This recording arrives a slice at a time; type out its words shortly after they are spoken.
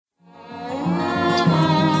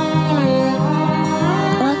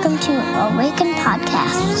Awaken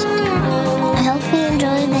podcast. I hope you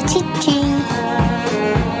enjoy the teaching.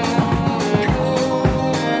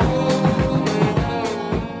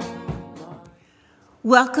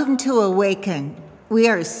 Welcome to Awaken. We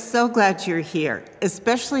are so glad you're here,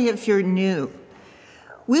 especially if you're new.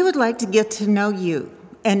 We would like to get to know you,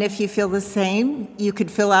 and if you feel the same, you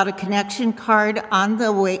could fill out a connection card on the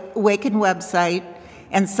Awaken website,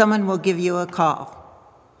 and someone will give you a call.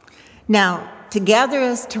 Now, to gather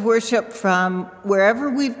us to worship from wherever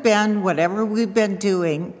we've been, whatever we've been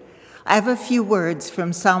doing, I have a few words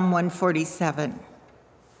from Psalm 147.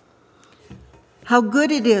 How good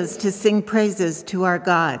it is to sing praises to our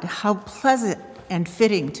God. How pleasant and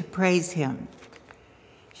fitting to praise him.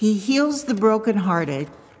 He heals the brokenhearted,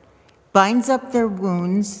 binds up their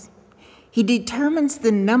wounds. He determines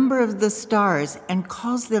the number of the stars and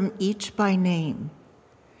calls them each by name.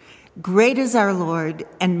 Great is our Lord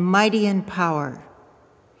and mighty in power.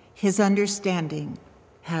 His understanding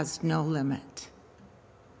has no limit.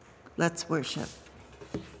 Let's worship.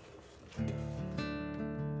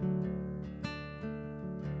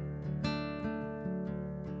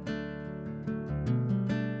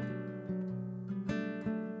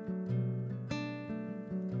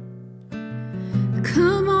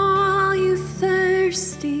 Come all you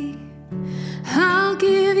thirsty, I'll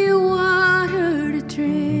give you water to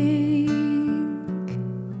drink.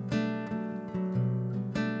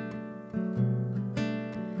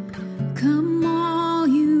 Come all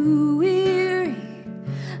you weary,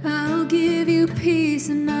 I'll give you peace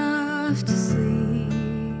enough to sleep.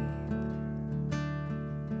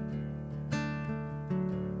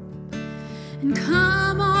 And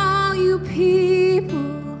come all you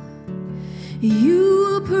people,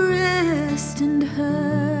 you oppressed and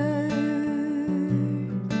hurt,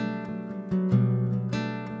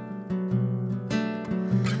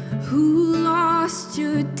 who lost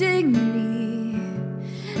your dignity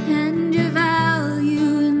and your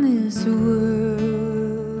value in this world.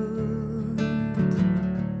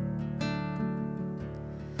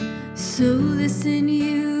 So listen,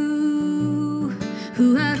 you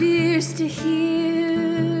who have ears to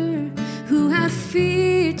hear, who have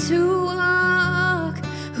feet to walk,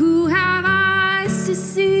 who have eyes to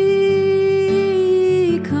see.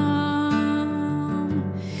 Come,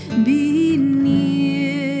 be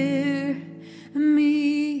near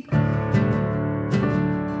me.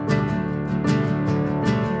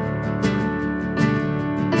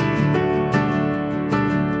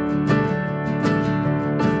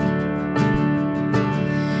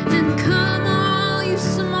 And come all you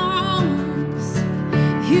small ones,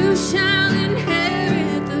 you shall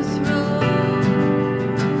inherit the throne.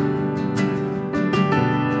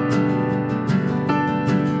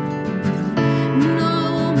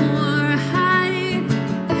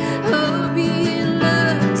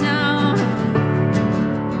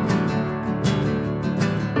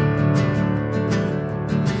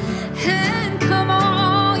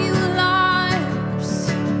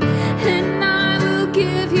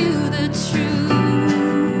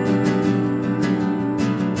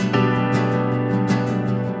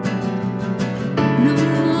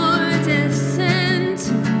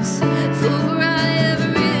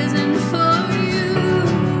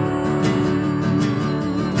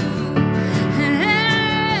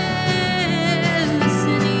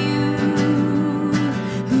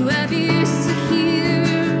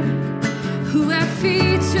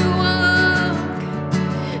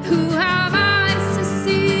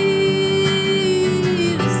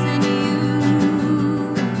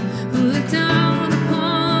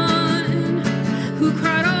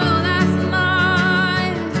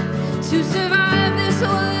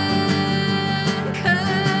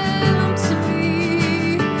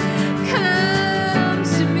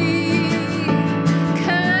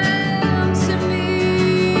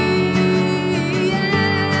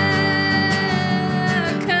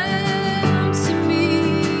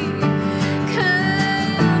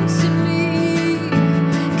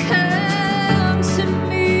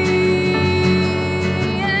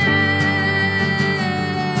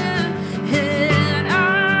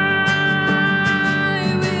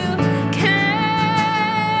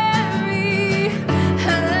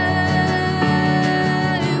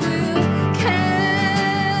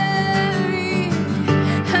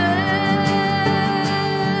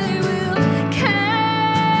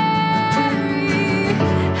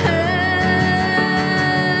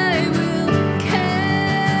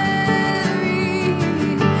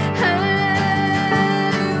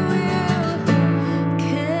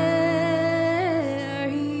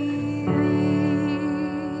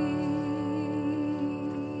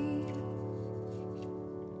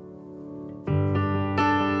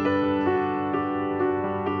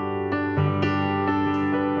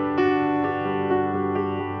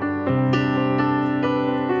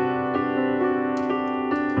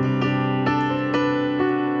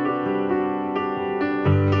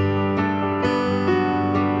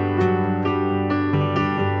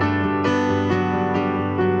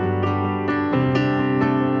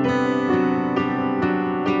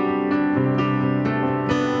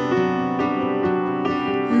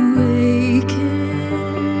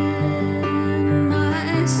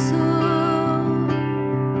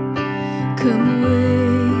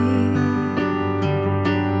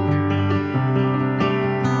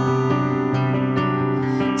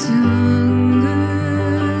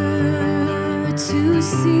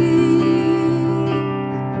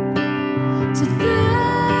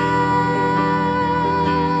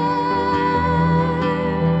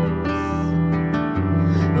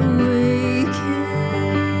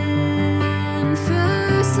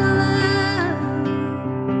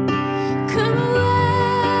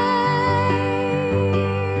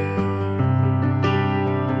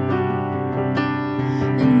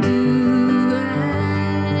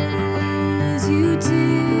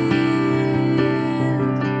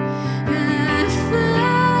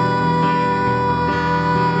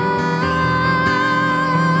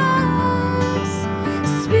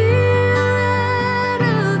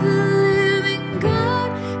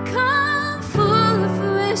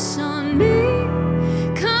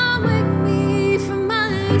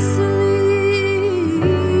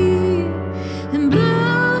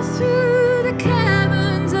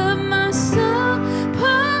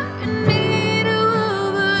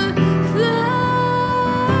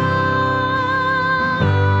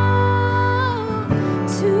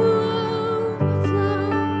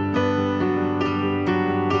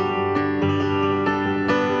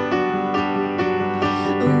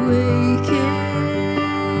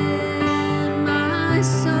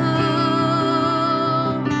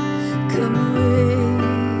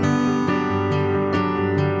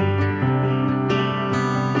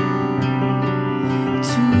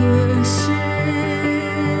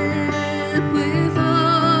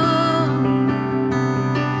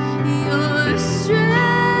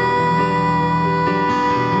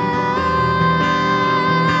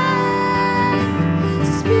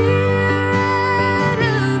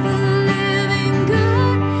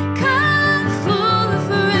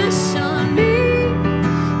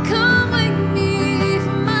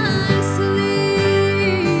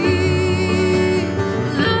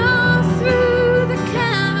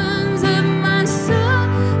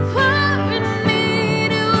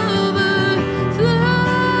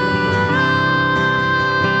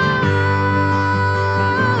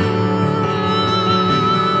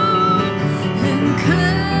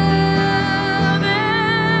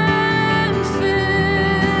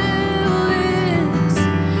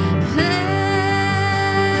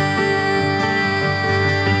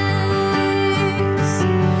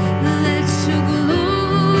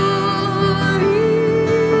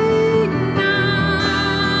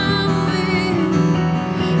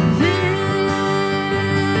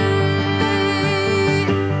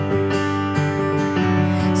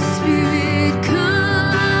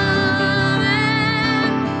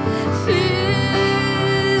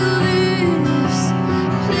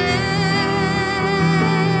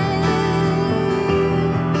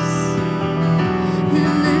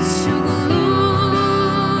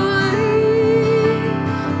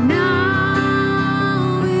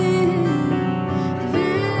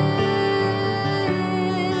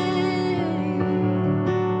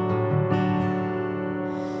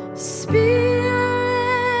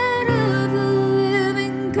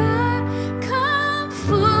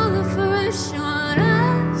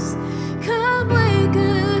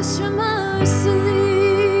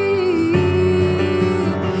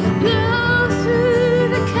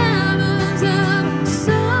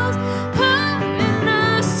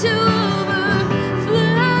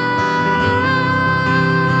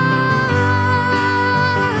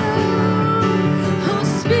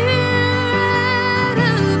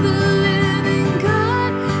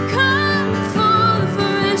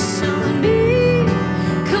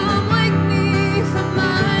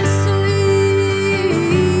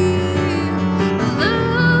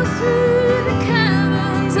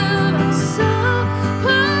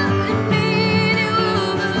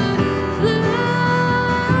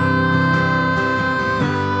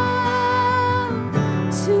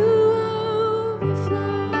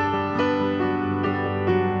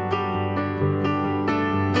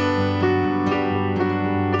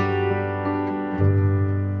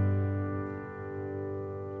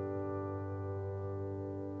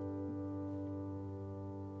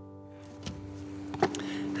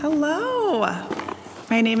 Hello.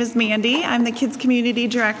 My name is Mandy. I'm the Kids Community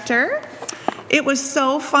Director. It was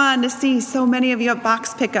so fun to see so many of you at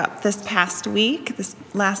Box Pickup this past week, this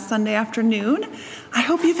last Sunday afternoon. I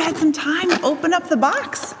hope you've had some time to open up the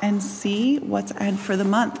box and see what's ahead for the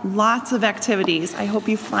month. Lots of activities. I hope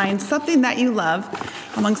you find something that you love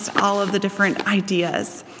amongst all of the different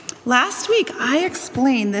ideas. Last week, I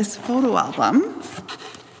explained this photo album,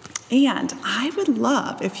 and I would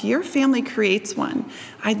love, if your family creates one,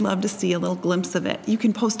 I'd love to see a little glimpse of it. You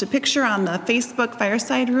can post a picture on the Facebook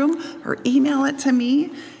Fireside Room or email it to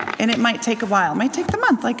me, and it might take a while. It might take the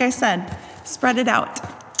month, like I said. Spread it out.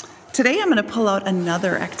 Today, I'm going to pull out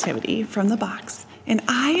another activity from the box, and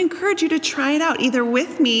I encourage you to try it out either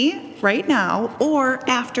with me right now or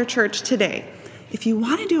after church today. If you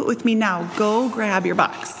want to do it with me now, go grab your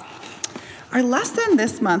box. Our lesson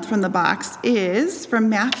this month from the box is from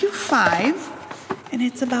Matthew 5, and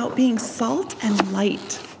it's about being salt and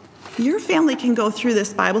light. Your family can go through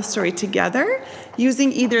this Bible story together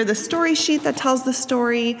using either the story sheet that tells the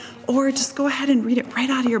story or just go ahead and read it right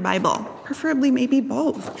out of your Bible, preferably maybe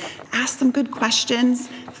both. Ask some good questions.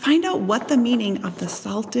 Find out what the meaning of the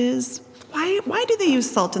salt is. Why do they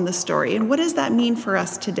use salt in the story, and what does that mean for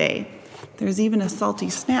us today? There's even a salty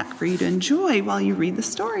snack for you to enjoy while you read the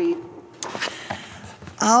story.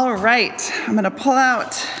 All right, I'm going to pull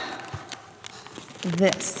out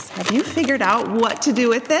this. Have you figured out what to do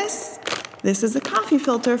with this? This is a coffee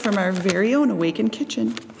filter from our very own Awaken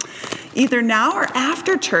Kitchen. Either now or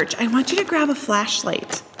after church, I want you to grab a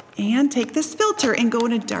flashlight and take this filter and go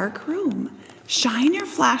in a dark room. Shine your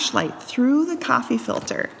flashlight through the coffee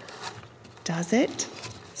filter. Does it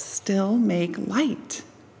still make light?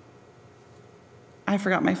 I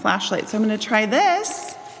forgot my flashlight, so I'm going to try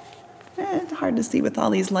this. It's hard to see with all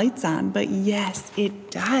these lights on, but yes,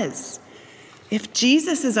 it does. If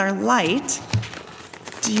Jesus is our light,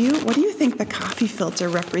 what do you think the coffee filter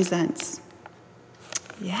represents?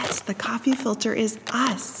 Yes, the coffee filter is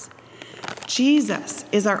us. Jesus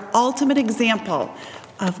is our ultimate example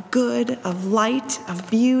of good, of light,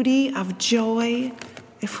 of beauty, of joy.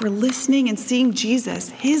 If we're listening and seeing Jesus,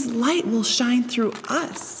 his light will shine through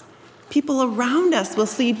us. People around us will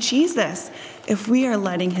see Jesus if we are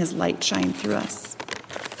letting his light shine through us.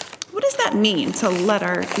 What does that mean, to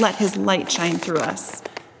let his light shine through us?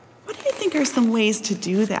 What do you think are some ways to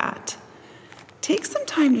do that? Take some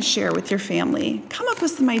time to share with your family. Come up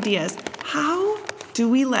with some ideas. How do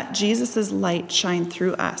we let Jesus' light shine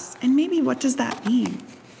through us? And maybe what does that mean?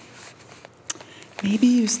 Maybe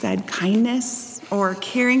you said kindness or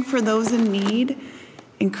caring for those in need,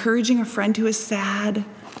 encouraging a friend who is sad,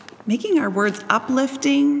 making our words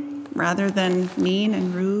uplifting rather than mean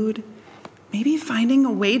and rude. Maybe finding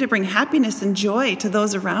a way to bring happiness and joy to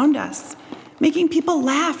those around us. Making people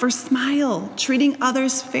laugh or smile, treating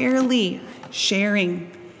others fairly, sharing.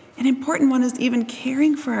 An important one is even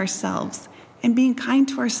caring for ourselves and being kind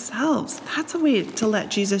to ourselves. That's a way to let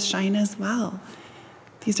Jesus shine as well.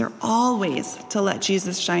 These are all ways to let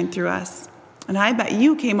Jesus shine through us. And I bet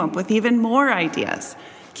you came up with even more ideas.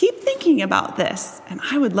 Keep thinking about this, and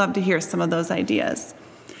I would love to hear some of those ideas.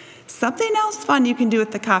 Something else fun you can do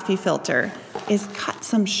with the coffee filter is cut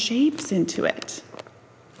some shapes into it.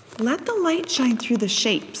 Let the light shine through the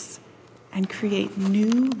shapes and create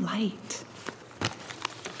new light.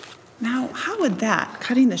 Now,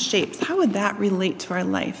 cutting the shapes, how would that relate to our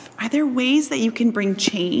life? Are there ways that you can bring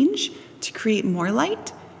change to create more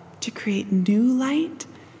light, to create new light,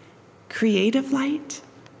 creative light?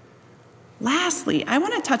 Lastly, I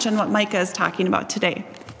want to touch on what Micah is talking about today.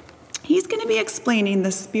 He's going to be explaining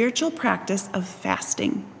the spiritual practice of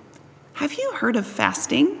fasting. Have you heard of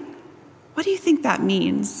fasting? What do you think that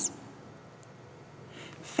means?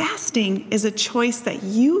 Fasting is a choice that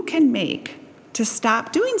you can make to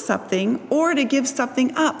stop doing something or to give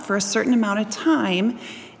something up for a certain amount of time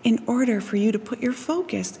in order for you to put your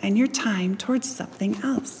focus and your time towards something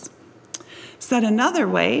else. Said another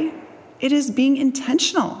way, it is being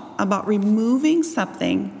intentional about removing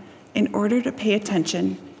something in order to pay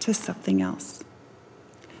attention to something else.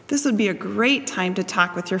 This would be a great time to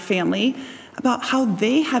talk with your family about how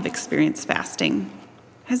they have experienced fasting.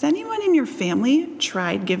 Has anyone in your family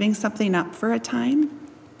tried giving something up for a time?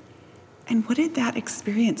 And what did that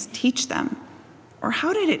experience teach them? Or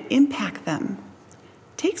how did it impact them?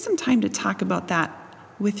 Take some time to talk about that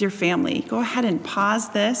with your family. Go ahead and pause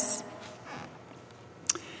this.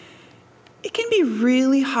 It can be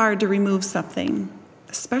really hard to remove something,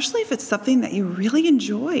 especially if it's something that you really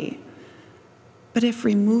enjoy. But if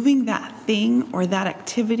removing that thing or that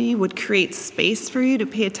activity would create space for you to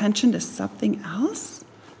pay attention to something else,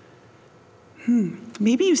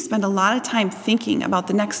 Maybe you spend a lot of time thinking about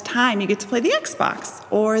the next time you get to play the Xbox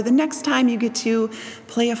or the next time you get to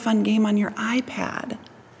play a fun game on your iPad.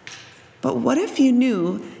 But what if you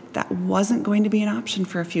knew that wasn't going to be an option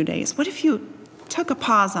for a few days? What if you took a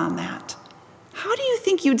pause on that? How do you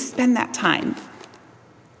think you'd spend that time?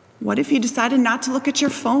 What if you decided not to look at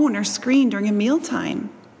your phone or screen during a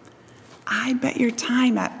mealtime? I bet your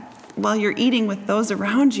time while you're eating with those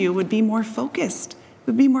around you would be more focused,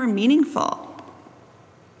 would be more meaningful.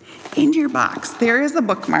 In your box, there is a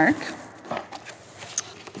bookmark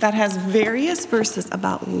that has various verses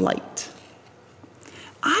about light.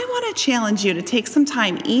 I want to challenge you to take some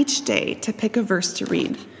time each day to pick a verse to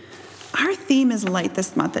read. Our theme is light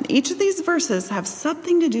this month, and each of these verses have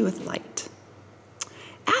something to do with light.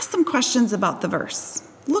 Ask some questions about the verse.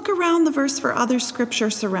 Look around the verse for other scripture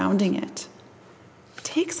surrounding it.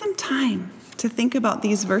 Take some time to think about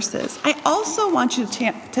these verses. I also want you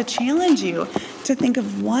to challenge you to think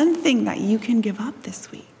of one thing that you can give up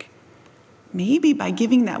this week. Maybe by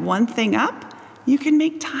giving that one thing up, you can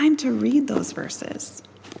make time to read those verses.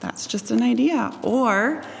 That's just an idea.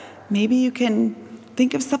 Or maybe you can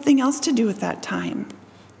think of something else to do with that time.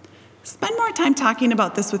 Spend more time talking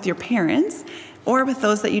about this with your parents or with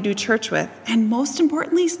those that you do church with. And most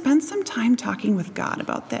importantly, spend some time talking with God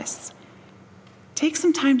about this. Take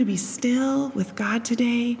some time to be still with God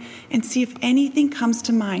today and see if anything comes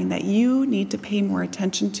to mind that you need to pay more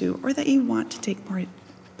attention to or that you want to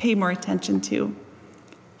pay more attention to.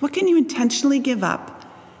 What can you intentionally give up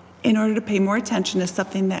in order to pay more attention to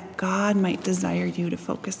something that God might desire you to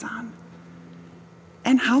focus on?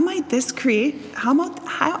 And how might this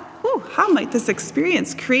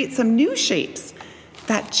experience create some new shapes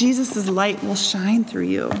that Jesus' light will shine through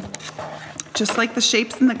you? Just like the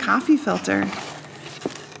shapes in the coffee filter.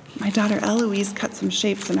 My daughter Eloise cut some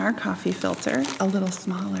shapes in our coffee filter, a little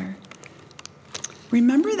smaller.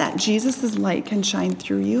 Remember that Jesus' light can shine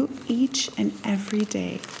through you each and every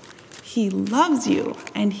day. He loves you,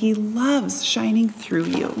 and he loves shining through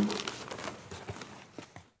you.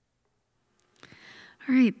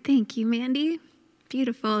 All right, thank you, Mandy.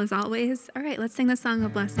 Beautiful as always. All right, let's sing the song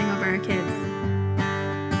of blessing over our kids.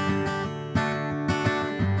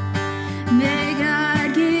 May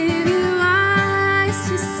God give you eyes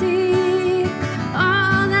to see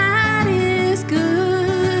all that is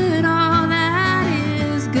good, all that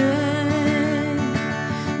is good.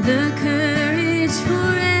 The courage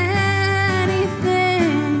for anything.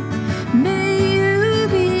 May you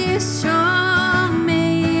be strong,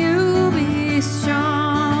 may you be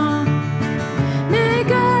strong. May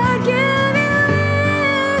God give you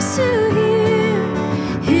ears to hear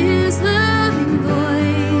His loving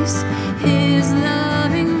voice, His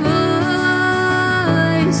loving voice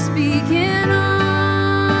speaking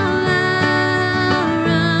all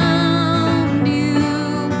around you,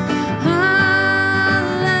 all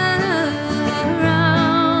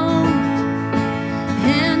around,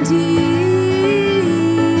 and deep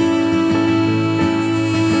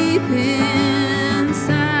inside.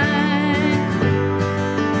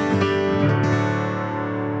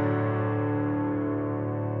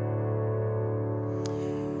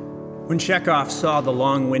 When Chekhov saw the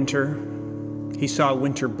long winter, he saw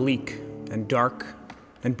winter bleak and dark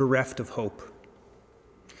and bereft of hope.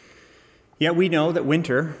 Yet we know that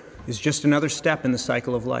winter is just another step in the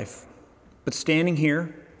cycle of life. But standing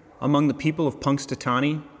here among the people of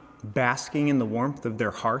Punxsutawney, basking in the warmth of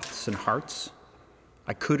their hearths and hearts,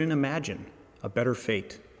 I couldn't imagine a better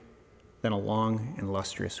fate than a long and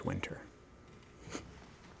lustrous winter.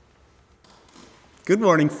 Good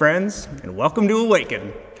morning, friends, and welcome to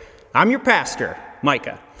Awaken. I'm your pastor,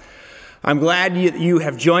 Micah. I'm glad you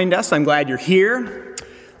have joined us. I'm glad you're here.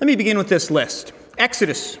 Let me begin with this list.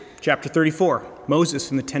 Exodus chapter 34, Moses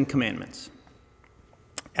and the Ten Commandments.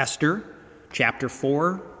 Esther chapter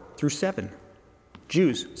 4 through 7.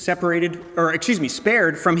 Jews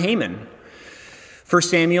spared from Haman. 1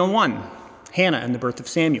 Samuel 1, Hannah and the birth of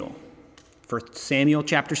Samuel. 1 Samuel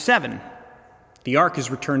chapter 7, the ark is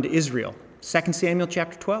returned to Israel. 2 Samuel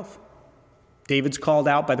chapter 12. David's called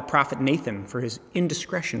out by the prophet Nathan for his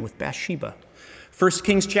indiscretion with Bathsheba. 1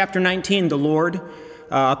 Kings chapter 19, the Lord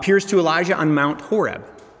appears to Elijah on Mount Horeb.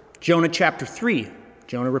 Jonah chapter 3,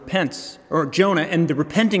 Jonah and the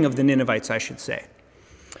repenting of the Ninevites, I should say.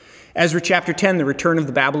 Ezra chapter 10, the return of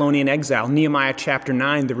the Babylonian exile. Nehemiah chapter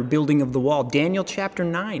 9, the rebuilding of the wall. Daniel chapter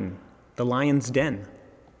 9, the lion's den.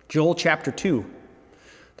 Joel chapter 2,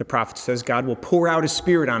 the prophet says God will pour out his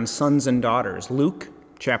spirit on sons and daughters. Luke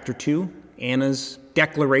chapter 2, Anna's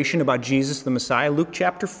declaration about Jesus the Messiah. Luke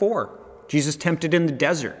chapter 4, Jesus tempted in the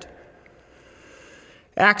desert.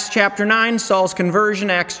 Acts chapter 9, Saul's conversion.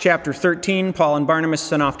 Acts chapter 13, Paul and Barnabas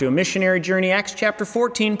sent off to a missionary journey. Acts chapter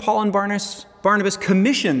 14, Paul and Barnabas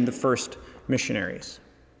commissioned the first missionaries.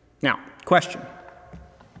 Now, question.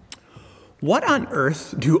 What on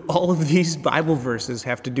earth do all of these Bible verses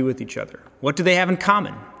have to do with each other? What do they have in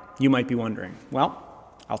common? You might be wondering.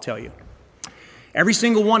 Well, I'll tell you. Every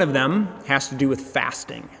single one of them has to do with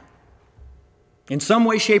fasting. In some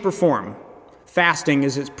way, shape, or form, fasting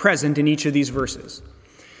is present in each of these verses.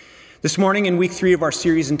 This morning, in week 3 of our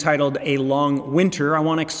series entitled A Long Winter, I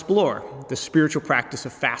want to explore the spiritual practice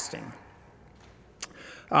of fasting.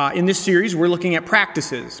 In this series, we're looking at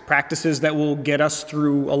practices that will get us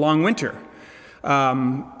through a long winter,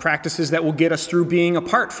 practices that will get us through being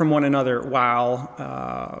apart from one another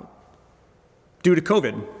while due to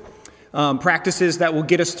COVID, practices that will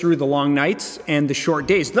get us through the long nights and the short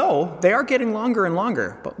days, though they are getting longer and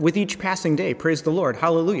longer, but with each passing day. Praise the Lord.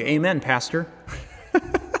 Hallelujah. Amen, Pastor.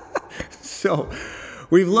 So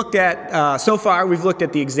we've looked at, so far, we've looked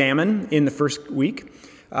at the Examen in the first week.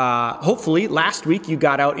 Hopefully, last week you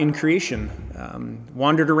got out in creation,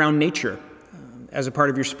 wandered around nature as a part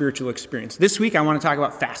of your spiritual experience. This week I want to talk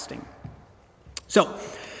about fasting. So,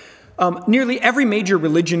 nearly every major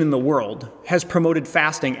religion in the world has promoted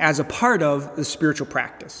fasting as a part of the spiritual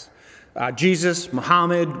practice. Jesus,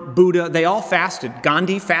 Muhammad, Buddha, they all fasted.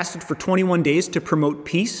 Gandhi fasted for 21 days to promote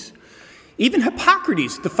peace. Even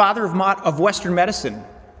Hippocrates, the father of Western medicine,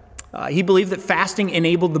 he believed that fasting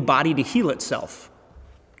enabled the body to heal itself.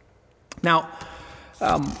 Now,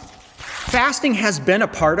 fasting has been a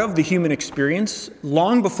part of the human experience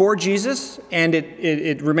long before Jesus, and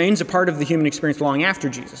it remains a part of the human experience long after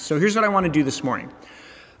Jesus. So here's what I want to do this morning.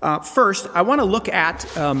 First, I want to look at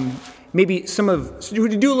maybe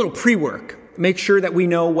do a little pre-work, make sure that we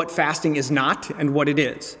know what fasting is not and what it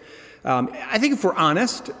is. I think if we're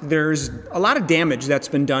honest, there's a lot of damage that's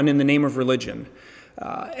been done in the name of religion.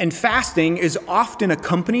 And fasting is often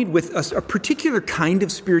accompanied with a particular kind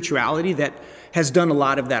of spirituality that has done a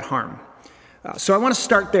lot of that harm. So I want to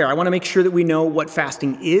start there. I want to make sure that we know what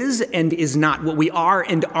fasting is and is not, what we are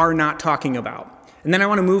and are not talking about. And then I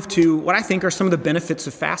want to move to what I think are some of the benefits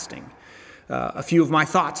of fasting, a few of my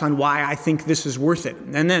thoughts on why I think this is worth it.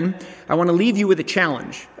 And then I want to leave you with a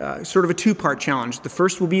challenge, sort of a two-part challenge. The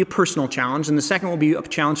first will be a personal challenge, and the second will be a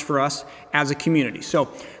challenge for us as a community. So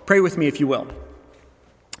pray with me if you will.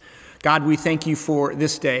 God, we thank you for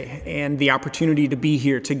this day and the opportunity to be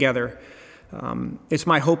here together. It's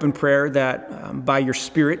my hope and prayer that by your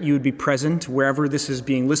Spirit you would be present wherever this is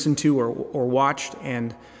being listened to or watched,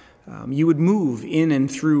 and you would move in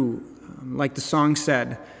and through, like the song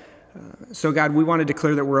said. So God, we want to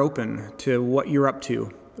declare that we're open to what you're up to.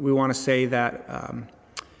 We want to say that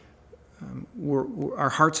our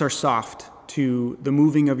hearts are soft to the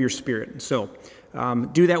moving of your Spirit. So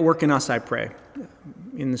do that work in us, I pray.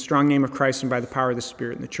 In the strong name of Christ and by the power of the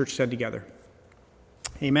Spirit. And the church said together,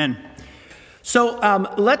 amen. So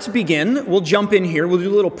let's begin. We'll jump in here. We'll do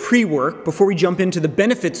a little pre-work before we jump into the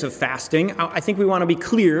benefits of fasting. I think we want to be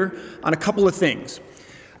clear on a couple of things.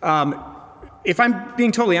 If I'm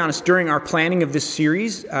being totally honest, during our planning of this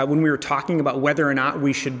series, when we were talking about whether or not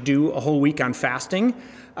we should do a whole week on fasting,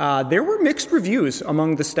 there were mixed reviews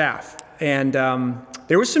among the staff. And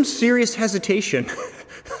there was some serious hesitation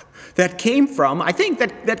that came from, I think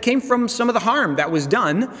that came from some of the harm that was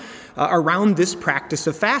done around this practice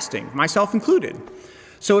of fasting, myself included.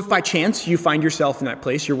 So if by chance you find yourself in that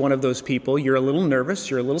place, you're one of those people, you're a little nervous,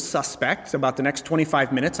 you're a little suspect about the next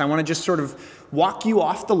 25 minutes, I want to just sort of walk you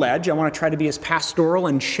off the ledge. I want to try to be as pastoral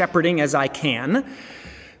and shepherding as I can,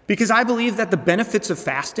 because I believe that the benefits of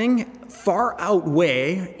fasting far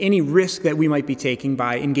outweigh any risk that we might be taking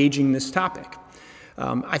by engaging in this topic.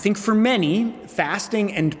 I think for many,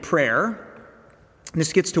 fasting and prayer, and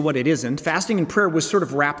this gets to what it isn't, fasting and prayer was sort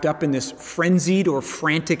of wrapped up in this frenzied or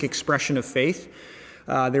frantic expression of faith.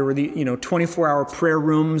 There were the 24-hour prayer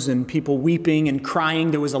rooms and people weeping and crying.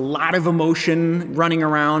 There was a lot of emotion running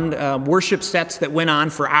around, worship sets that went on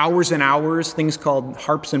for hours and hours, things called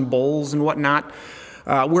harps and bowls and whatnot,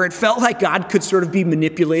 where it felt like God could sort of be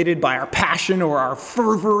manipulated by our passion or our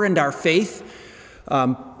fervor and our faith.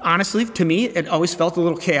 Honestly, to me, it always felt a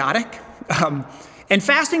little chaotic. And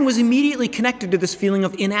fasting was immediately connected to this feeling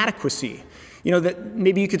of inadequacy. That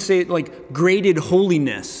maybe you could say like graded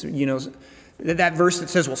holiness, that verse that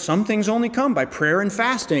says, well, some things only come by prayer and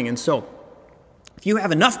fasting. And so if you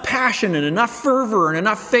have enough passion and enough fervor and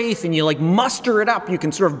enough faith and you muster it up, you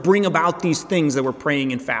can sort of bring about these things that we're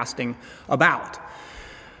praying and fasting about.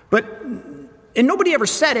 And nobody ever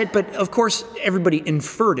said it, but of course everybody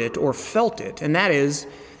inferred it or felt it. And that is,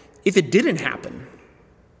 if it didn't happen,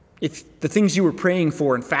 If the things you were praying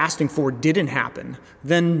for and fasting for didn't happen,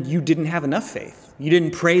 then you didn't have enough faith. You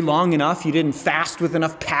didn't pray long enough. You didn't fast with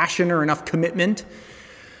enough passion or enough commitment.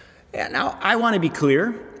 Yeah, now, I want to be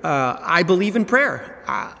clear. I believe in prayer.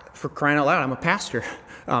 For crying out loud, I'm a pastor.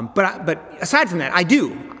 But aside from that, I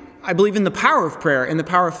do. I believe in the power of prayer and the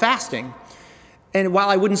power of fasting. And while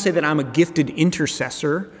I wouldn't say that I'm a gifted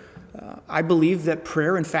intercessor, I believe that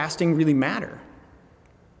prayer and fasting really matter.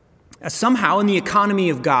 Somehow in the economy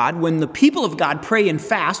of God, when the people of God pray and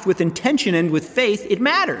fast with intention and with faith, it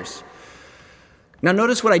matters. Now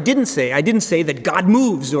notice what I didn't say. I didn't say that God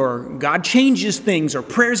moves or God changes things or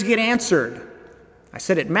prayers get answered. I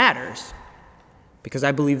said it matters because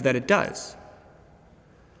I believe that it does.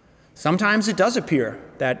 Sometimes it does appear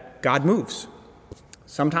that God moves.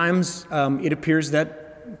 Sometimes it appears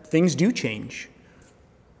that things do change.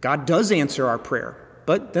 God does answer our prayer.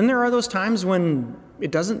 But then there are those times when it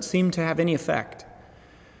doesn't seem to have any effect.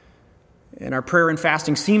 And our prayer and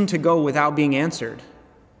fasting seem to go without being answered.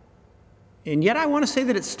 And yet I want to say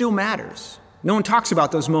that it still matters. No one talks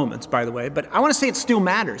about those moments, by the way, but I want to say it still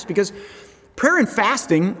matters because prayer and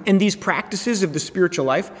fasting and these practices of the spiritual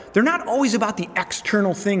life, they're not always about the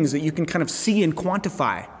external things that you can kind of see and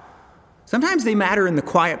quantify. Sometimes they matter in the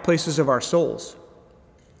quiet places of our souls.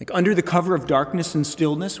 Like under the cover of darkness and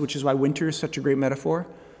stillness, which is why winter is such a great metaphor,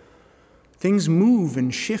 things move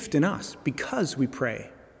and shift in us because we pray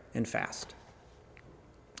and fast.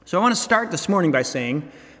 So I want to start this morning by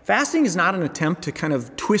saying fasting is not an attempt to kind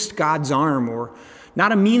of twist God's arm or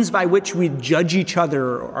not a means by which we judge each other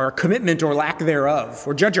or our commitment or lack thereof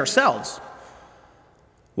or judge ourselves.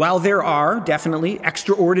 While there are definitely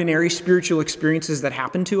extraordinary spiritual experiences that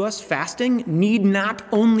happen to us, fasting need not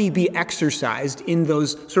only be exercised in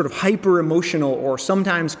those sort of hyper-emotional or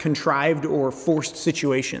sometimes contrived or forced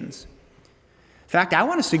situations. In fact, I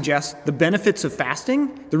want to suggest the benefits of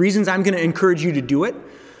fasting, the reasons I'm going to encourage you to do it,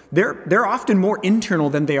 they're often more internal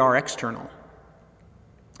than they are external.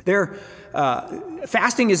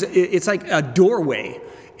 Fasting it's like a doorway,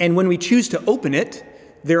 and when we choose to open it,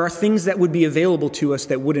 there are things that would be available to us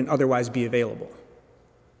that wouldn't otherwise be available.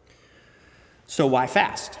 So why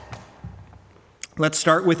fast? Let's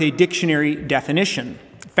start with a dictionary definition.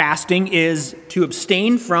 Fasting is to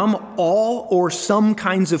abstain from all or some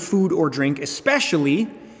kinds of food or drink, especially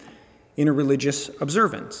in a religious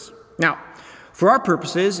observance. Now, for our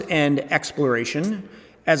purposes and exploration,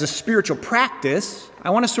 as a spiritual practice,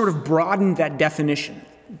 I want to sort of broaden that definition.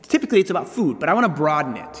 Typically, it's about food, but I want to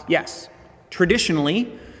broaden it. Yes,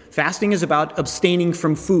 traditionally, fasting is about abstaining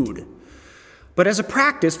from food. But as a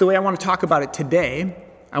practice, the way I want to talk about it today,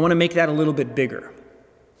 I want to make that a little bit bigger.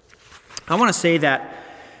 I want to say that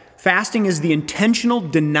fasting is the intentional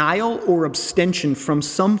denial or abstention from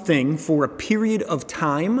something for a period of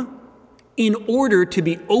time in order to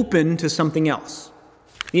be open to something else.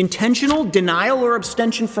 The intentional denial or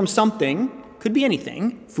abstention from something, could be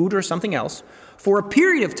anything, food or something else, for a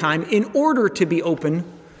period of time in order to be open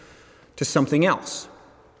to something else.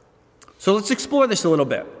 So let's explore this a little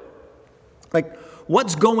bit. Like,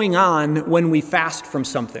 what's going on when we fast from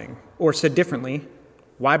something? Or said differently,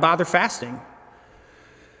 why bother fasting?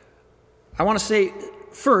 I want to say,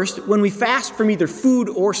 first, when we fast from either food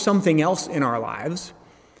or something else in our lives,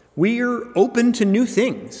 we're open to new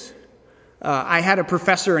things. I had a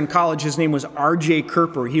professor in college, his name was R.J.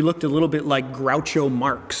 Kerper. He looked a little bit like Groucho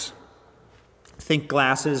Marx. Think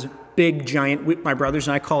glasses, big, giant, my brothers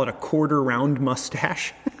and I call it a quarter-round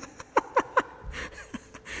mustache.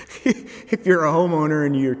 If you're a homeowner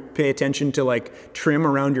and you pay attention to like trim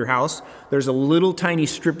around your house, there's a little tiny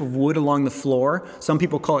strip of wood along the floor. Some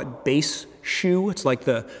people call it base shoe. It's like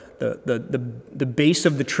the base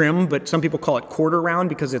of the trim, but some people call it quarter round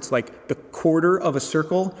because it's like the quarter of a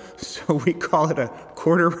circle. So we call it a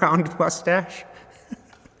quarter round mustache.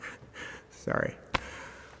 Sorry.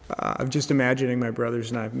 I'm just imagining my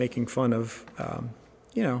brothers and I making fun of,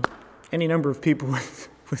 any number of people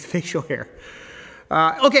with facial hair.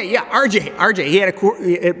 RJ. He had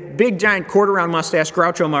a big, giant quarter-round mustache,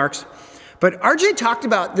 Groucho Marx. But RJ talked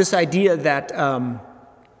about this idea that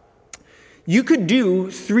you could do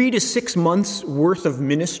 3 to 6 months worth of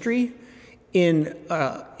ministry in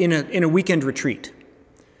a weekend retreat.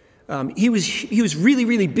 He was really,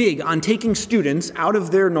 really big on taking students out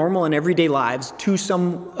of their normal and everyday lives to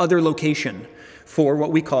some other location for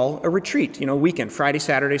what we call a retreat, weekend, Friday,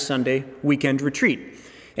 Saturday, Sunday, weekend retreat.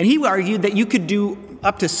 And he argued that you could do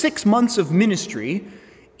up to 6 months of ministry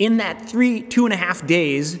in that 2.5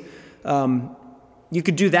 days. You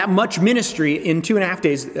could do that much ministry in 2.5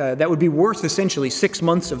 days. That would be worth essentially 6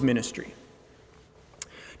 months of ministry.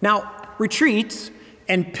 Now, retreats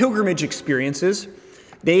and pilgrimage experiences,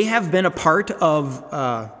 They have been a part of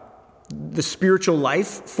the spiritual life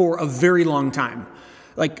for a very long time.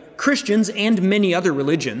 Like Christians and many other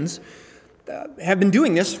religions have been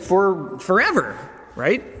doing this for forever,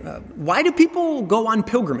 right? Why do people go on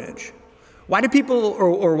pilgrimage? Why do people,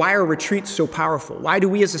 or why are retreats so powerful? Why do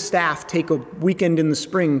we as a staff take a weekend in the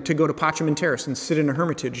spring to go to Pachaman Terrace and sit in a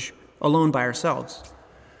hermitage alone by ourselves?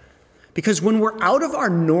 Because when we're out of our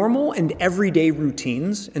normal and everyday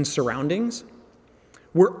routines and surroundings,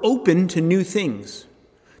 we're open to new things.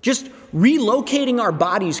 Just relocating our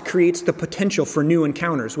bodies creates the potential for new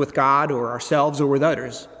encounters with God or ourselves or with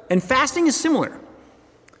others. And fasting is similar.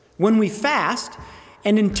 When we fast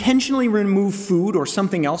and intentionally remove food or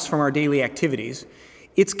something else from our daily activities,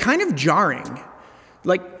 it's kind of jarring,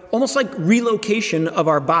 almost like relocation of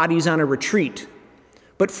our bodies on a retreat,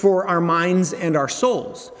 but for our minds and our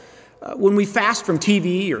souls. When we fast from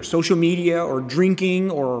TV or social media or drinking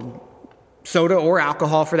or soda or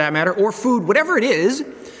alcohol for that matter, or food, whatever it is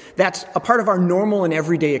that's a part of our normal and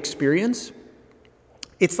everyday experience,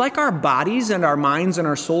 it's like our bodies and our minds and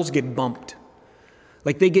our souls get bumped.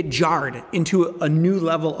 Like they get jarred into a new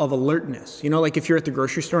level of alertness. You know, like if you're at the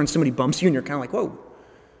grocery store and somebody bumps you and you're kind of like, whoa.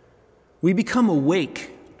 We become awake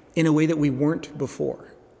in a way that we weren't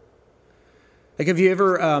before. Like have you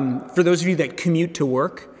ever, for those of you that commute to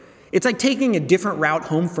work, it's like taking a different route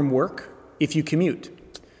home from work if you commute.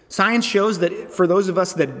 Science shows that for those of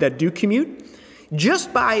us that do commute,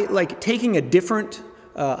 just by taking a different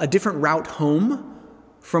route home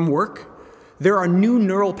from work, there are new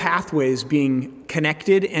neural pathways being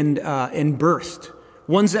connected and birthed,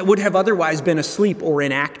 ones that would have otherwise been asleep or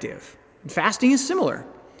inactive. And fasting is similar.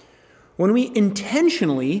 When we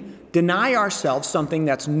intentionally deny ourselves something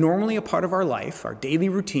that's normally a part of our life, our daily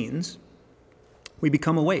routines, we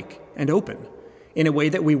become awake and open in a way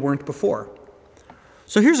that we weren't before.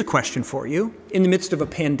 So here's a question for you. In the midst of a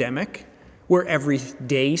pandemic, where every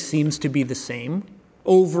day seems to be the same,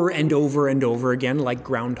 over and over and over again, like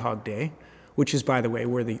Groundhog Day, which is, by the way,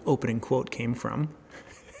 where the opening quote came from.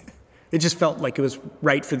 It just felt like it was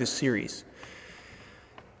right for this series.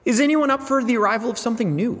 Is anyone up for the arrival of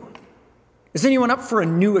something new? Is anyone up for a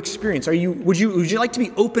new experience? Would you like to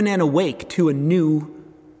be open and awake to a new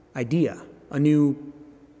idea, a new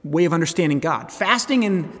way of understanding God? Fasting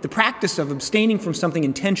and the practice of abstaining from something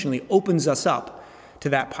intentionally opens us up to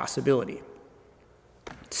that possibility.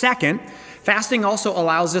 Second, fasting also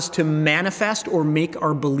allows us to manifest or make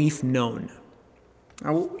our belief known.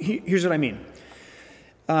 Now, here's what I mean.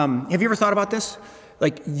 Have you ever thought about this?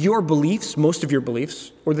 Like your beliefs, most of your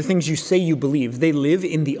beliefs, or the things you say you believe, they live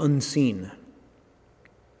in the unseen.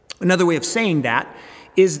 Another way of saying that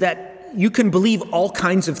is that you can believe all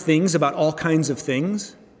kinds of things about all kinds of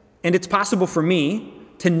things, and it's possible for me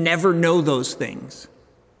to never know those things.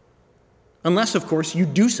 Unless, of course, you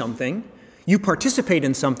do something, you participate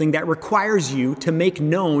in something that requires you to make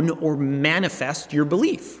known or manifest your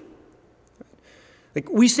belief. Like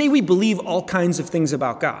we say we believe all kinds of things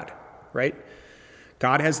about God, right?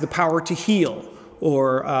 God has the power to heal,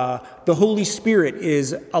 or the Holy Spirit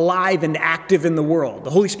is alive and active in the world.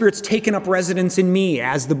 The Holy Spirit's taken up residence in me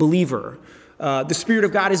as the believer. The Spirit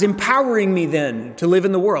of God is empowering me then to live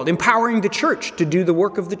in the world, empowering the church to do the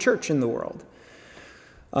work of the church in the world.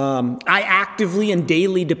 I actively and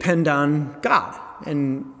daily depend on God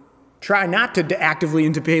and try not to actively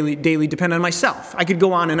and daily depend on myself. I could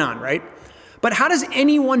go on and on, right? But how does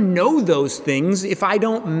anyone know those things if I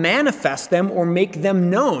don't manifest them or make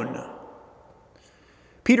them known?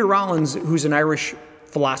 Peter Rollins, who's an Irish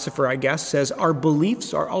philosopher, I guess, says, our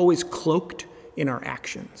beliefs are always cloaked in our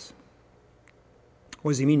actions.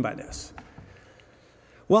 What does he mean by this?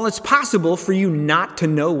 Well, it's possible for you not to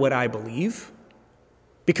know what I believe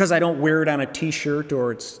because I don't wear it on a t-shirt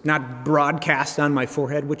or it's not broadcast on my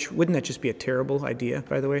forehead, which wouldn't that just be a terrible idea,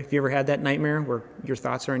 by the way? Have you ever had that nightmare where your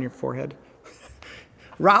thoughts are on your forehead?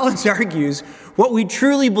 Rollins argues what we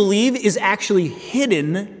truly believe is actually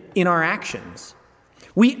hidden in our actions.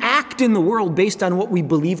 We act in the world based on what we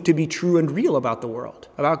believe to be true and real about the world,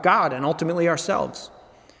 about God, and ultimately ourselves.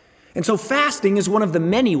 And so fasting is one of the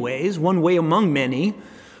many ways, one way among many,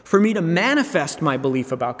 for me to manifest my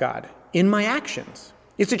belief about God in my actions.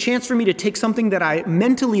 It's a chance for me to take something that I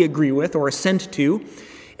mentally agree with or assent to,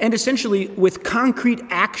 and essentially with concrete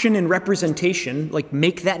action and representation,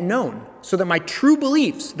 make that known, so that my true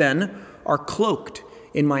beliefs then are cloaked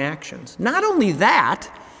in my actions. Not only that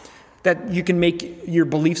you can make your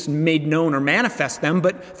beliefs made known or manifest them,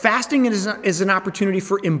 but fasting is an opportunity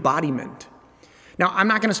for embodiment. Now, I'm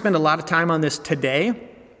not going to spend a lot of time on this today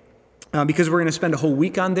because we're going to spend a whole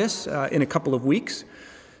week on this in a couple of weeks.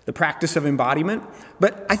 the practice of embodiment.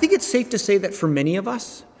 But I think it's safe to say that for many of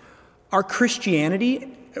us, our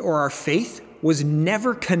Christianity or our faith was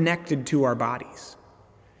never connected to our bodies.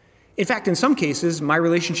 In fact, in some cases, my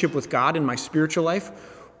relationship with God and my spiritual life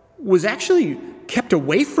was actually kept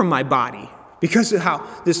away from my body because of how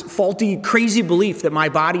this faulty, crazy belief that my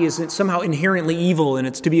body is somehow inherently evil and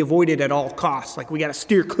it's to be avoided at all costs. Like we got to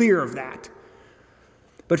steer clear of that.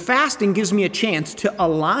 But fasting gives me a chance to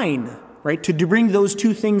align, right? To bring those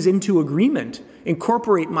two things into agreement,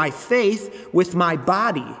 incorporate my faith with my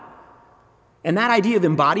body. And that idea of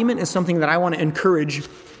embodiment is something that I want to encourage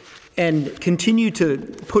and continue to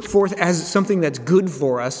put forth as something that's good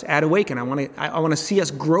for us at Awaken. I want to see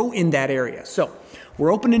us grow in that area. So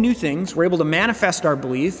we're open to new things. We're able to manifest our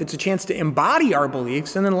belief. It's a chance to embody our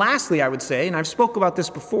beliefs. And then lastly, I would say, and I've spoke about this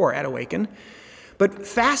before at Awaken, but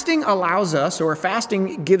fasting allows us, or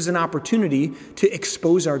fasting gives an opportunity to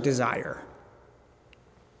expose our desire.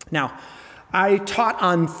 Now, I taught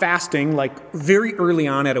on fasting like very early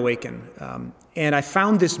on at Awaken. And I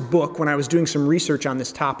found this book when I was doing some research on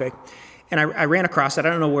this topic. And I ran across it. I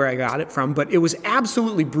don't know where I got it from, but it was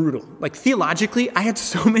absolutely brutal. Like theologically, I had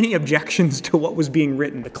so many objections to what was being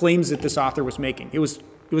written, the claims that this author was making. It was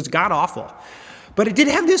god-awful. But it did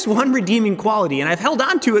have this one redeeming quality, and I've held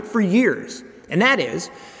on to it for years. And that is,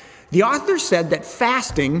 the author said that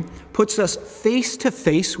fasting puts us face to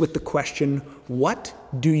face with the question, what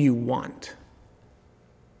do you want?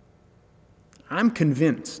 I'm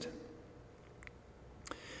convinced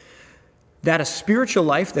that a spiritual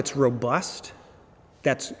life that's robust,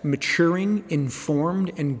 that's maturing,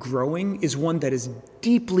 informed, and growing is one that is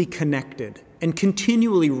deeply connected and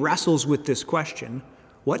continually wrestles with this question,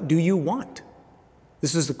 what do you want?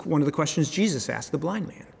 This is one of the questions Jesus asked the blind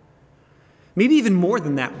man. Maybe even more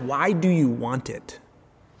than that, why do you want it?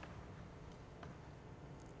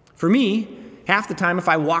 For me, half the time if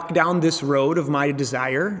I walk down this road of my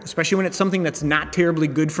desire, especially when it's something that's not terribly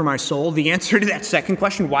good for my soul, the answer to that second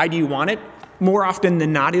question, why do you want it, more often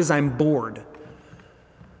than not is I'm bored.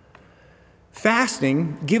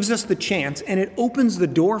 Fasting gives us the chance, and it opens the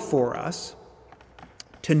door for us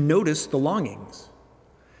to notice the longings,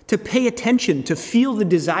 to pay attention, to feel the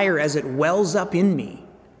desire as it wells up in me,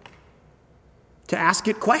 to ask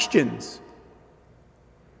it questions,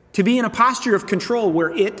 to be in a posture of control where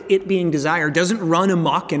it being desire, doesn't run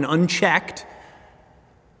amok and unchecked,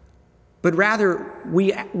 but rather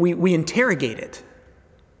we interrogate it.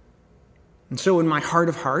 And so in my heart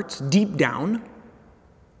of hearts, deep down,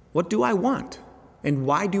 what do I want? And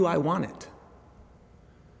why do I want it?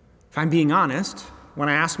 If I'm being honest, when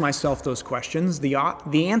I ask myself those questions, the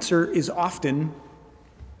answer is often,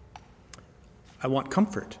 I want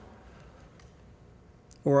comfort.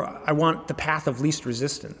 Or I want the path of least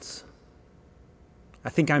resistance. I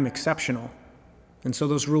think I'm exceptional, and so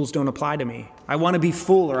those rules don't apply to me. I want to be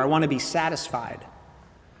full, or I want to be satisfied.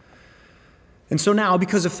 And so now,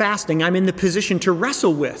 because of fasting, I'm in the position to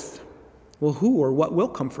wrestle with, well, who or what will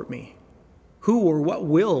comfort me? Who or what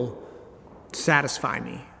will satisfy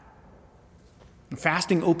me? And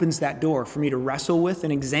fasting opens that door for me to wrestle with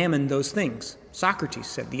and examine those things. Socrates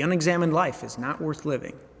said, the unexamined life is not worth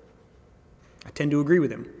living. I tend to agree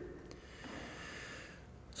with him.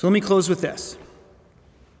 So let me close with this.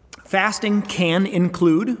 Fasting can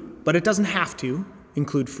include, but it doesn't have to,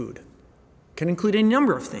 include food. It can include any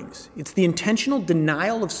number of things. It's the intentional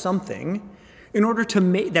denial of something in order to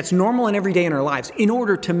make, that's normal and everyday in our lives, in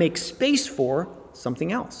order to make space for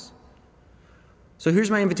something else. So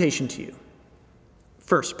here's my invitation to you.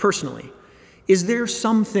 First, personally, is there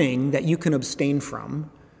something that you can abstain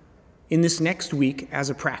from in this next week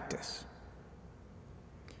as a practice?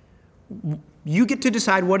 You get to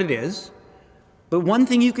decide what it is, but one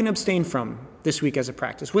thing you can abstain from this week as a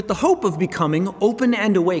practice, with the hope of becoming open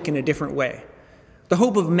and awake in a different way, the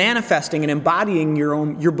hope of manifesting and embodying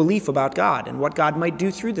your belief about God and what God might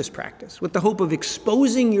do through this practice, with the hope of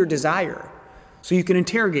exposing your desire so you can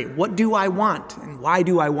interrogate, what do I want and why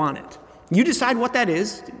do I want it? You decide what that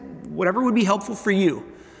is, whatever would be helpful for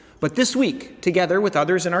you. But this week, together with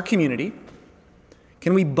others in our community,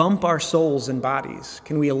 can we bump our souls and bodies?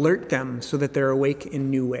 Can we alert them so that they're awake in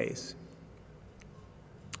new ways?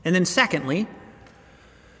 And then secondly,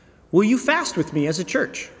 will you fast with me as a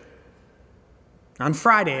church? On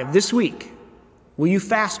Friday of this week, will you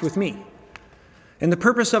fast with me? And the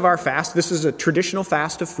purpose of our fast, this is a traditional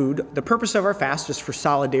fast of food, the purpose of our fast is for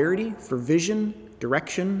solidarity, for vision,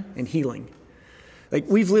 direction, and healing. Like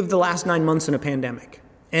we've lived the last 9 months in a pandemic.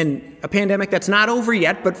 And a pandemic that's not over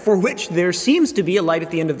yet, but for which there seems to be a light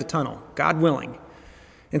at the end of the tunnel, God willing.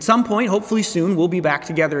 At some point, hopefully soon, we'll be back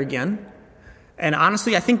together again. And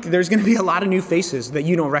honestly, I think there's going to be a lot of new faces that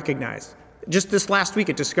you don't recognize. Just this last week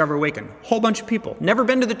at Discover Awaken, a whole bunch of people, never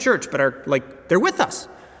been to the church, but are like, they're with us.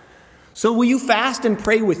 So will you fast and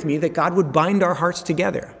pray with me that God would bind our hearts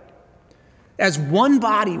together as one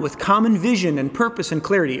body with common vision and purpose and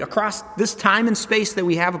clarity across this time and space that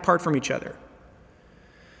we have apart from each other?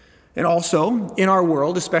 And also, in our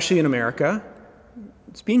world, especially in America,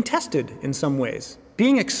 it's being tested in some ways,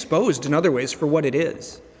 being exposed in other ways for what it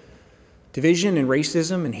is. Division and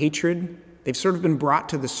racism and hatred, they've sort of been brought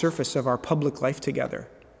to the surface of our public life together.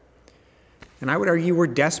 And I would argue we're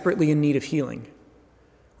desperately in need of healing.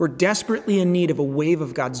 We're desperately in need of a wave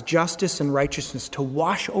of God's justice and righteousness to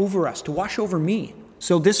wash over us, to wash over me.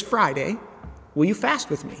 So this Friday, will you fast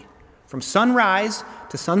with me? From sunrise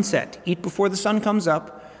to sunset, eat before the sun comes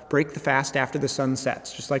up, break the fast after the sun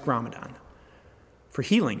sets, just like Ramadan. For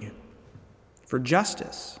healing, for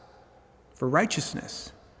justice, for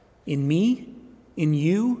righteousness, in me, in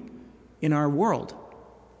you, in our world.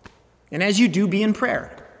 And as you do, be in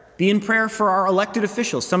prayer. Be in prayer for our elected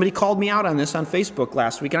officials. Somebody called me out on this on Facebook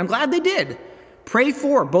last week, and I'm glad they did. Pray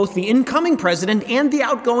for both the incoming president and the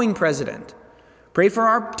outgoing president. Pray for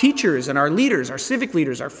our teachers and our leaders, our civic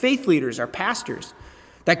leaders, our faith leaders, our pastors,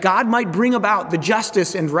 that God might bring about the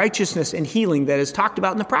justice and righteousness and healing that is talked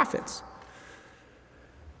about in the prophets.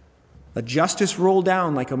 Let justice roll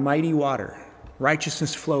down like a mighty water,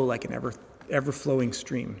 righteousness flow like an ever-flowing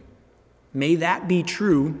stream. May that be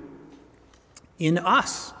true in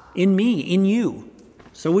us, in me, in you.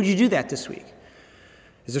 So would you do that this week?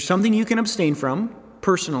 Is there something you can abstain from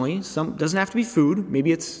personally? Doesn't have to be food.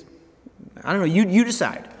 Maybe it's, I don't know, you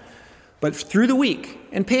decide. But through the week,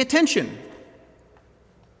 and pay attention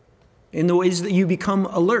in the ways that you become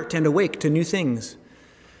alert and awake to new things.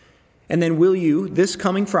 And then will you, this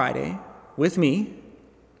coming Friday, with me,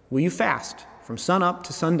 will you fast from sun up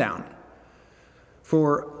to sundown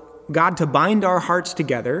for God to bind our hearts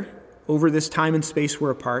together over this time and space we're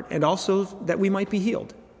apart, and also that we might be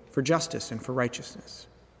healed for justice and for righteousness?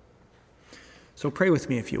 So pray with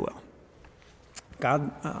me, if you will.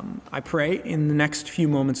 God, I pray in the next few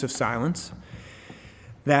moments of silence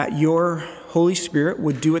that your Holy Spirit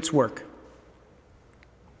would do its work,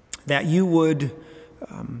 that you would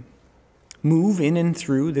move in and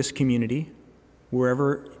through this community,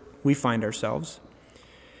 wherever we find ourselves,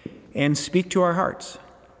 and speak to our hearts.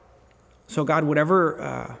 So God,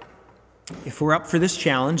 whatever, if we're up for this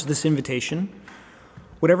challenge, this invitation,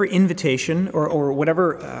 whatever invitation or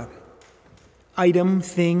whatever item,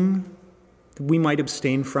 thing we might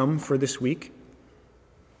abstain from for this week,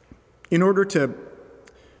 in order to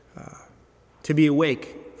be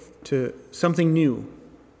awake to something new,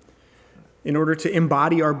 in order to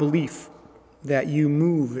embody our belief that you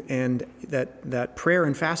move and that prayer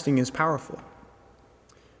and fasting is powerful.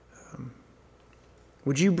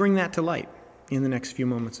 Would you bring that to light in the next few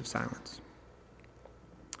moments of silence?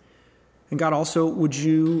 And God, also, would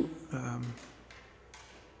you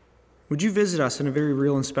visit us in a very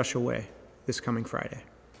real and special way this coming Friday?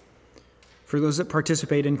 For those that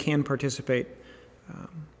participate and can participate,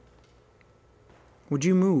 would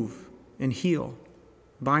you move and heal,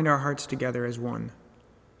 bind our hearts together as one?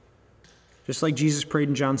 Just like Jesus prayed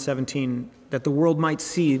in John 17, that the world might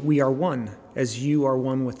see we are one as you are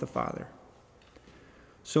one with the Father.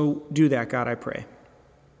 So do that, God, I pray.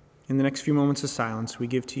 In the next few moments of silence, we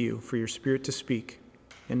give to you for your Spirit to speak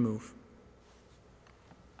and move.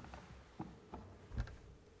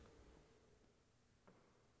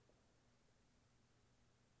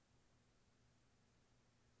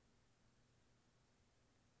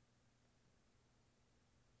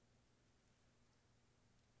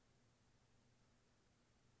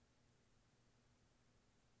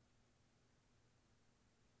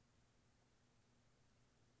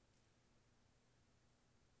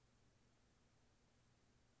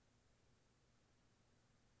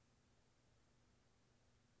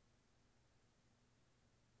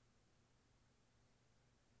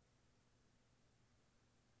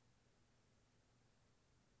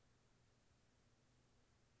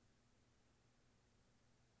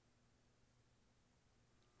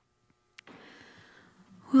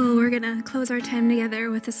 Well, we're going to close our time together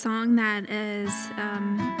with a song that is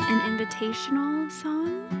an invitational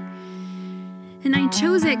song. And I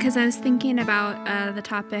chose it because I was thinking about the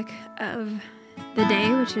topic of the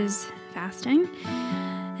day, which is fasting.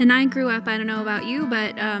 And I grew up, I don't know about you,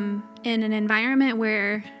 but in an environment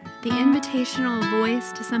where the invitational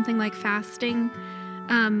voice to something like fasting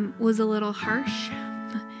was a little harsh.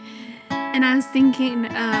 And I was thinking,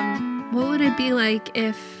 what would it be like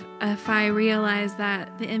if I realized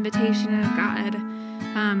that the invitation of God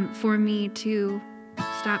for me to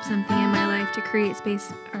stop something in my life have to create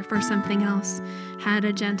space for something else, had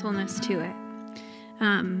a gentleness to it.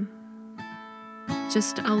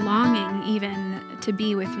 Just a longing even to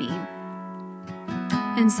be with me.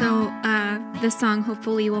 And so this song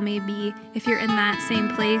hopefully will maybe, if you're in that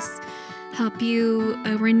same place, help you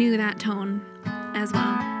renew that tone as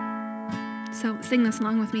well. So sing this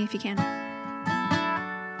along with me if you can.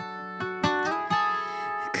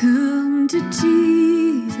 Come to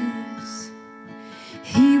Jesus,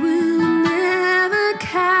 He will never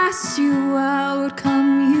cast you out.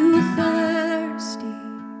 Come you thirsty,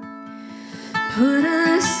 put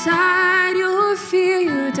aside your fear,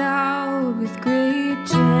 your doubt, with great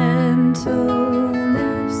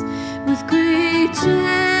gentleness, with great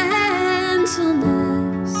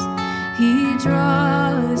gentleness, He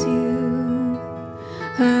draws you,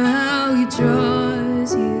 how He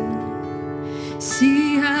draws you.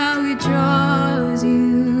 See how He draws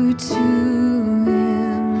you to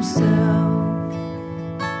Himself.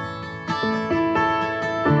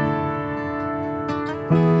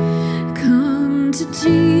 Come to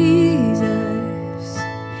Jesus,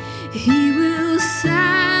 He will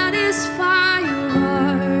satisfy your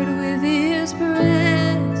heart with His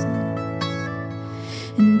presence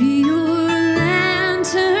and be your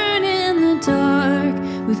lantern in the dark,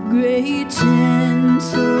 with great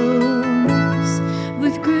gentleness,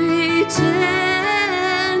 with great gentleness,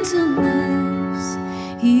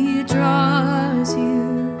 He draws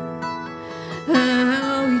you,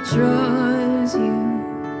 how He draws you.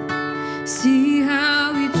 See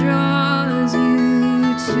how He draws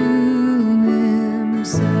you to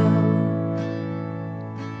Himself.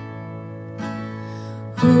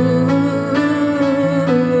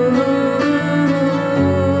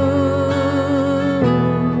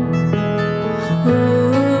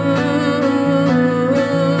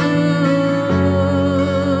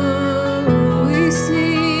 We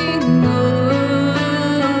sing,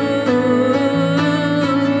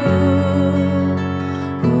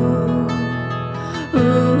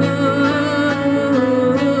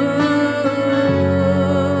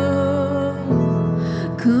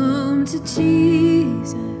 come to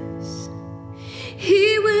Jesus,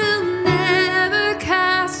 He will never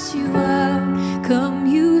cast you out. Come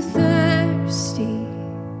you thirsty,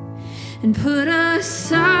 and put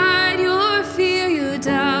aside your fear, your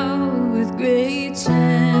doubt, with great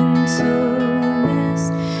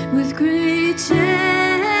gentleness, with great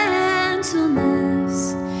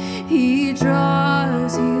gentleness, He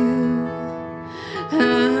draws you,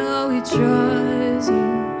 how He draws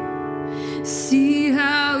you. See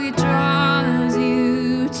how He draws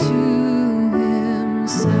you to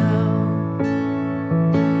Himself,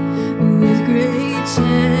 with great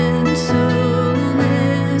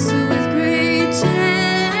gentleness, with great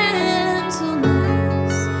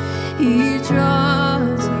gentleness, He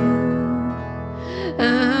draws you,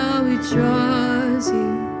 how He draws you.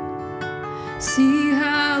 See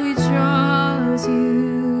how He draws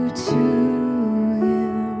you to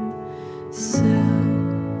Himself.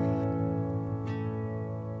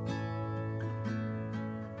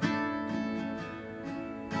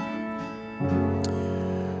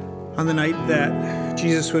 On the night that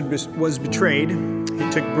Jesus was betrayed, He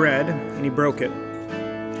took bread and He broke it.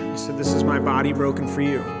 He said, "This is my body broken for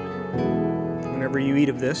you. Whenever you eat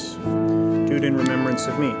of this, do it in remembrance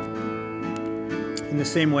of me." In the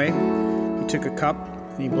same way, He took a cup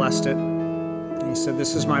and He blessed it. And He said,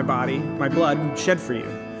 "This is my body, my blood shed for you.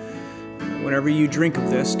 Whenever you drink of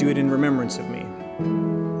this, do it in remembrance of me."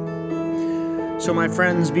 So my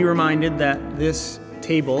friends, be reminded that this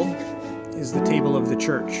table is the table of the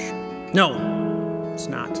church. No, it's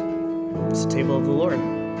not. It's the table of the Lord.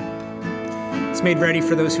 It's made ready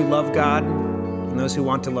for those who love God and those who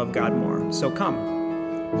want to love God more. So come,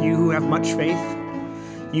 you who have much faith,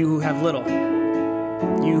 you who have little,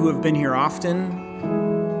 you who have been here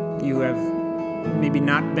often, you who have maybe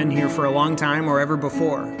not been here for a long time or ever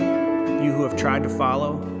before, you who have tried to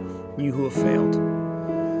follow, you who have failed.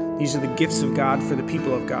 These are the gifts of God for the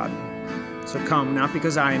people of God. So come, not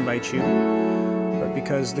because I invite you, but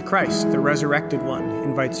because the Christ, the resurrected one,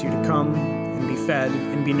 invites you to come and be fed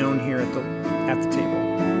and be known here at the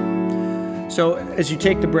table. So as you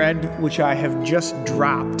take the bread, which I have just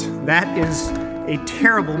dropped, that is a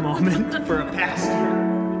terrible moment for a pastor.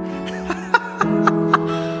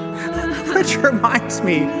 Which reminds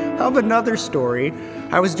me of another story.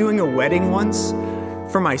 I was doing a wedding once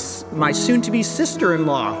for my soon-to-be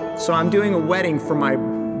sister-in-law. So I'm doing a wedding for my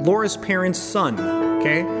Laura's parents' son,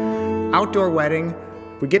 okay? Outdoor wedding.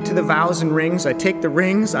 We get to the vows and rings. I take the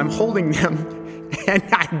rings, I'm holding them, and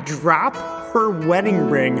I drop her wedding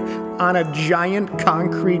ring on a giant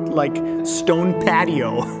concrete, stone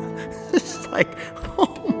patio. like,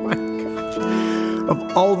 oh my gosh.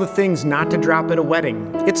 Of all the things not to drop at a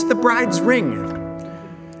wedding, it's the bride's ring.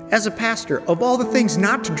 As a pastor, of all the things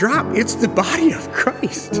not to drop, it's the body of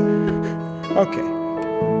Christ. Okay,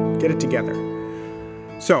 get it together.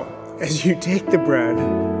 So, as you take the bread,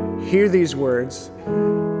 hear these words,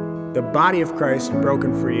 the body of Christ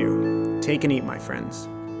broken for you. Take and eat, my friends.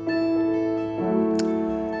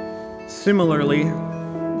 Similarly,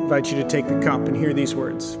 I invite you to take the cup and hear these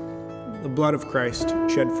words, the blood of Christ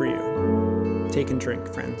shed for you. Take and drink,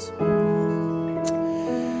 friends.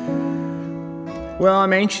 Well,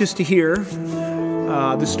 I'm anxious to hear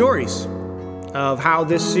the stories of how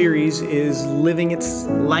this series is living its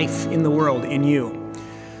life in the world, in you.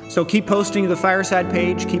 So keep posting to the Fireside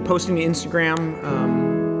page, keep posting to Instagram.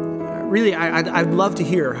 Really, I'd love to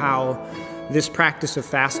hear how this practice of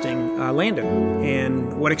fasting landed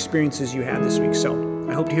and what experiences you had this week. So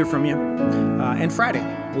I hope to hear from you. And Friday,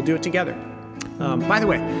 we'll do it together. By the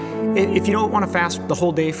way, if you don't want to fast the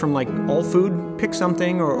whole day from like all food, pick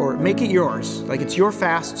something or make it yours. Like it's your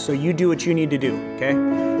fast, so you do what you need to do, okay?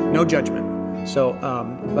 No judgment. So,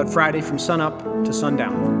 but Friday from sun up to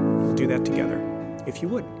sundown, we'll do that together, if you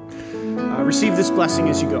would. Receive this blessing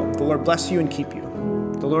as you go. The Lord bless you and keep you.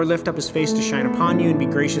 The Lord lift up his face to shine upon you and be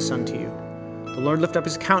gracious unto you. The Lord lift up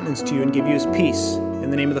his countenance to you and give you his peace.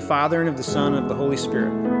 In the name of the Father, and of the Son, and of the Holy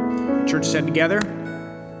Spirit. The church said together,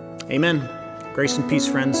 amen. Grace and peace,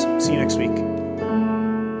 friends. See you next week.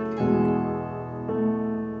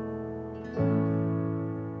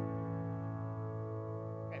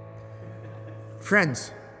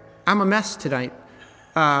 Friends, I'm a mess tonight.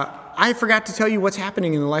 I forgot to tell you what's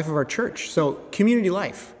happening in the life of our church. So, community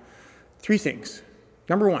life. 3 things.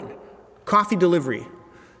 Number 1, coffee delivery.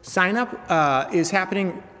 Sign up is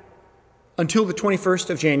happening until the 21st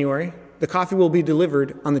of January. The coffee will be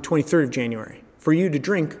delivered on the 23rd of January for you to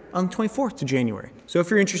drink on the 24th of January. So if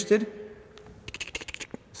you're interested,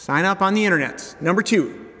 sign up on the internet. Number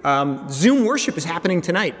 2, Zoom worship is happening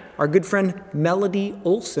tonight. Our good friend Melody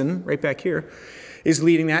Olson, right back here, is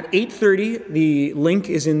leading that. 8:30, the link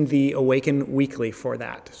is in the Awaken Weekly for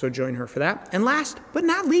that. So join her for that. And last but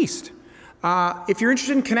not least, if you're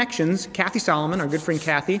interested in connections, Kathy Solomon, our good friend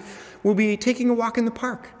Kathy, will be taking a walk in the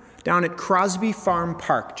park down at Crosby Farm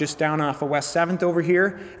Park, just down off of West 7th over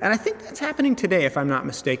here. And I think that's happening today, if I'm not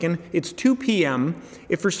mistaken. It's 2 p.m.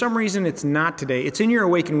 If for some reason it's not today, it's in your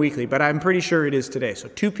Awaken Weekly, but I'm pretty sure it is today. So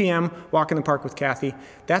 2 p.m., walk in the park with Kathy.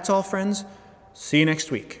 That's all, friends. See you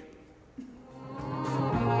next week.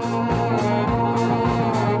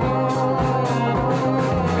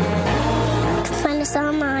 Find us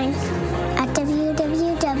online at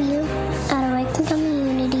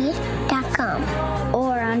www.awakencommunity.com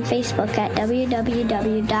or on Facebook at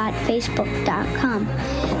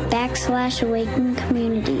www.facebook.com/Awaken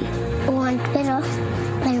Community. or on Twitter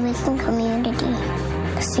at Awaken Community.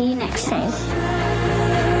 See you next time.